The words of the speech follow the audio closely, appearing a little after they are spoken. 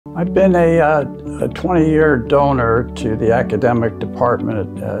I've been a 20-year donor to the academic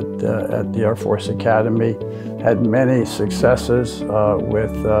department at the Air Force Academy. Had many successes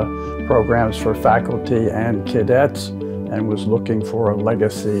with programs for faculty and cadets, and was looking for a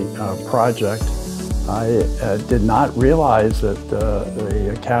legacy project. I did not realize that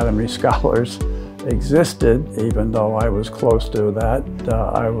the Academy Scholars existed, even though I was close to that.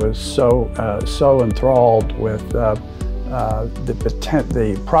 I was so enthralled with the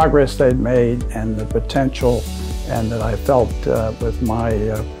progress they'd made and the potential, and that I felt with my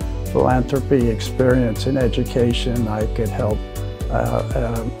philanthropy experience in education, I could help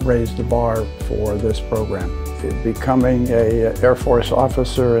raise the bar for this program. Becoming an Air Force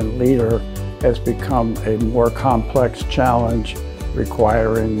officer and leader has become a more complex challenge,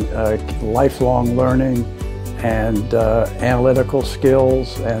 requiring lifelong learning and analytical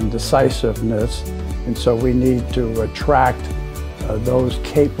skills and decisiveness. And so we need to attract those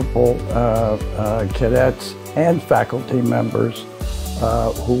capable cadets and faculty members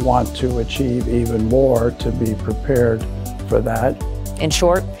who want to achieve even more, to be prepared for that. In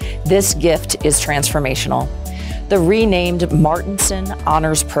short, this gift is transformational. The renamed Martinson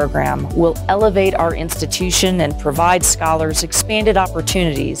Honors Program will elevate our institution and provide scholars expanded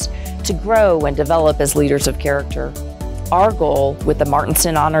opportunities to grow and develop as leaders of character. Our goal with the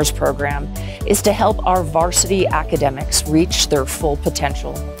Martinson Honors Program is to help our varsity academics reach their full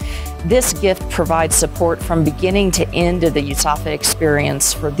potential. This gift provides support from beginning to end of the USAFA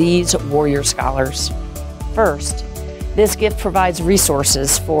experience for these warrior scholars. First, this gift provides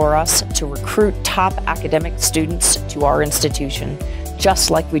resources for us to recruit top academic students to our institution, just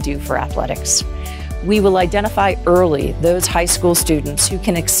like we do for athletics. We will identify early those high school students who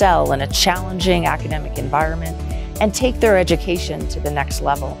can excel in a challenging academic environment and take their education to the next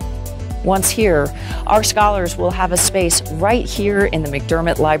level. Once here, our scholars will have a space right here in the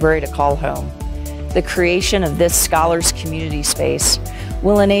McDermott Library to call home. The creation of this scholars community space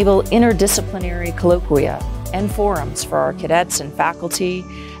will enable interdisciplinary colloquia and forums for our cadets and faculty,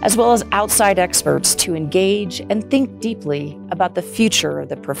 as well as outside experts, to engage and think deeply about the future of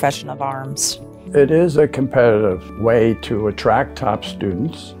the profession of arms. It is a competitive way to attract top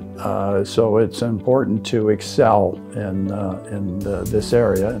students, so it's important to excel in this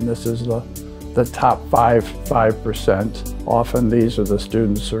area, and this is the top 5%. Often these are the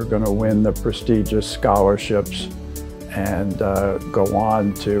students who are going to win the prestigious scholarships and go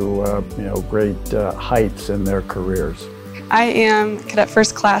on to great heights in their careers. I am Cadet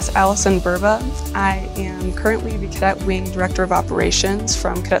First Class Allison Burba. I am currently the Cadet Wing Director of Operations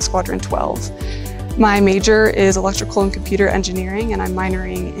from Cadet Squadron 12. My major is Electrical and Computer Engineering, and I'm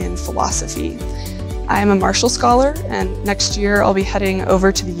minoring in Philosophy. I am a Marshall Scholar, and next year I'll be heading over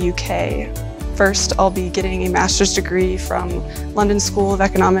to the UK. First, I'll be getting a master's degree from London School of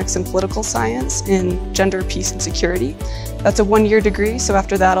Economics and Political Science in Gender, Peace and Security. That's a one-year degree, so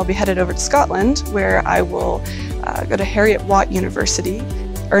after that I'll be headed over to Scotland, where I will go to Heriot-Watt University,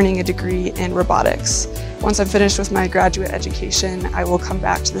 earning a degree in robotics. Once I'm finished with my graduate education, I will come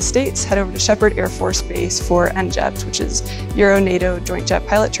back to the States, head over to Shepherd Air Force Base for NJET, which is Euro-NATO Joint Jet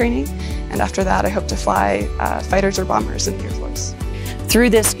Pilot Training, and after that I hope to fly fighters or bombers in the Air Force.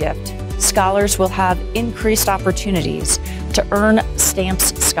 Through this gift, scholars will have increased opportunities to earn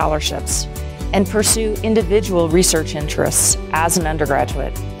STAMPS scholarships and pursue individual research interests as an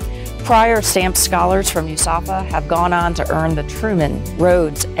undergraduate. Prior STAMPS scholars from USAFA have gone on to earn the Truman,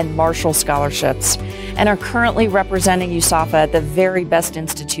 Rhodes, and Marshall scholarships and are currently representing USAFA at the very best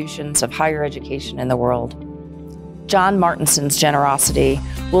institutions of higher education in the world. John Martinson's generosity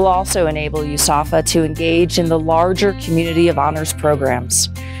will also enable USAFA to engage in the larger community of honors programs,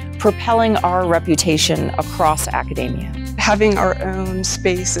 propelling our reputation across academia. Having our own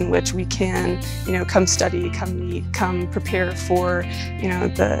space in which we can, come study, come meet, come prepare for,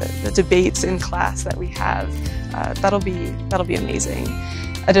 the debates in class that we have, that'll be amazing.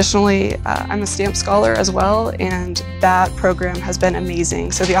 Additionally, I'm a STAMP scholar as well, and that program has been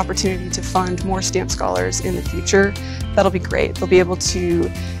amazing. So the opportunity to fund more STAMP scholars in the future, that'll be great. They'll be able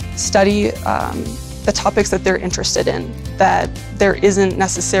to study the topics that they're interested in, that there isn't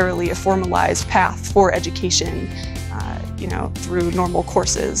necessarily a formalized path for education, through normal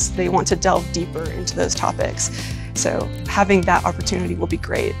courses. They want to delve deeper into those topics. So having that opportunity will be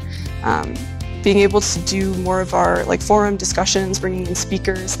great. Being able to do more of our forum discussions, bringing in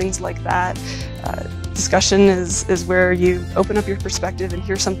speakers, things like that. Discussion is where you open up your perspective and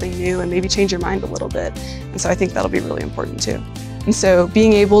hear something new and maybe change your mind a little bit. And so I think that'll be really important too. And so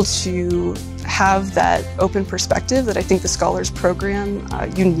being able to have that open perspective that I think the Scholars Program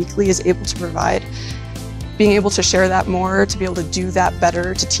uniquely is able to provide, being able to share that more, to be able to do that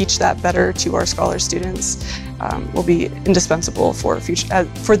better, to teach that better to our scholar students will be indispensable for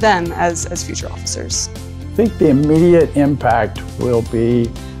them as future officers. I think the immediate impact will be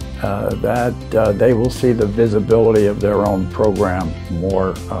that they will see the visibility of their own program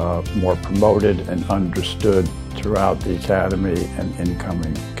more promoted and understood throughout the academy and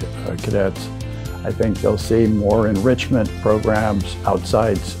incoming cadets. I think they'll see more enrichment programs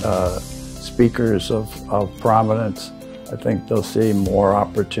outside speakers of prominence. I think they'll see more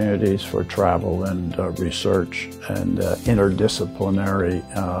opportunities for travel and research and interdisciplinary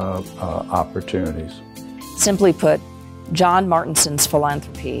opportunities. Simply put, John Martinson's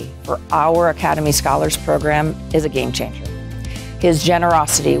philanthropy for our Academy Scholars Program is a game changer. His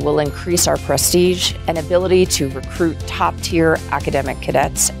generosity will increase our prestige and ability to recruit top-tier academic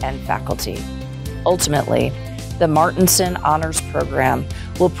cadets and faculty. Ultimately, the Martinson Honors Program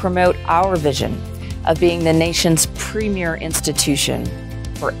will promote our vision of being the nation's premier institution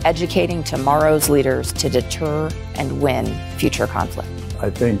for educating tomorrow's leaders to deter and win future conflict. I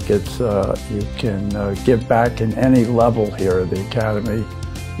think it's you can give back in any level here. The Academy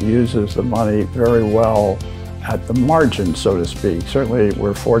uses the money very well at the margin, so to speak. Certainly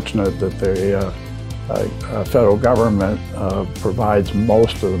we're fortunate that the federal government provides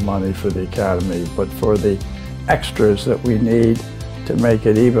most of the money for the Academy, but for the extras that we need to make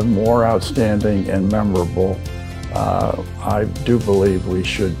it even more outstanding and memorable, I do believe we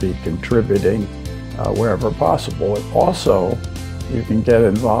should be contributing wherever possible. And also, you can get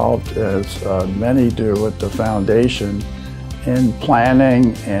involved, as many do at the foundation, in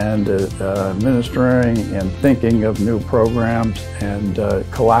planning and administering and thinking of new programs and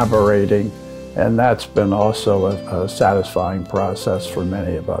collaborating. And that's been also a satisfying process for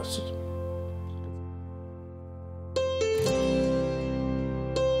many of us.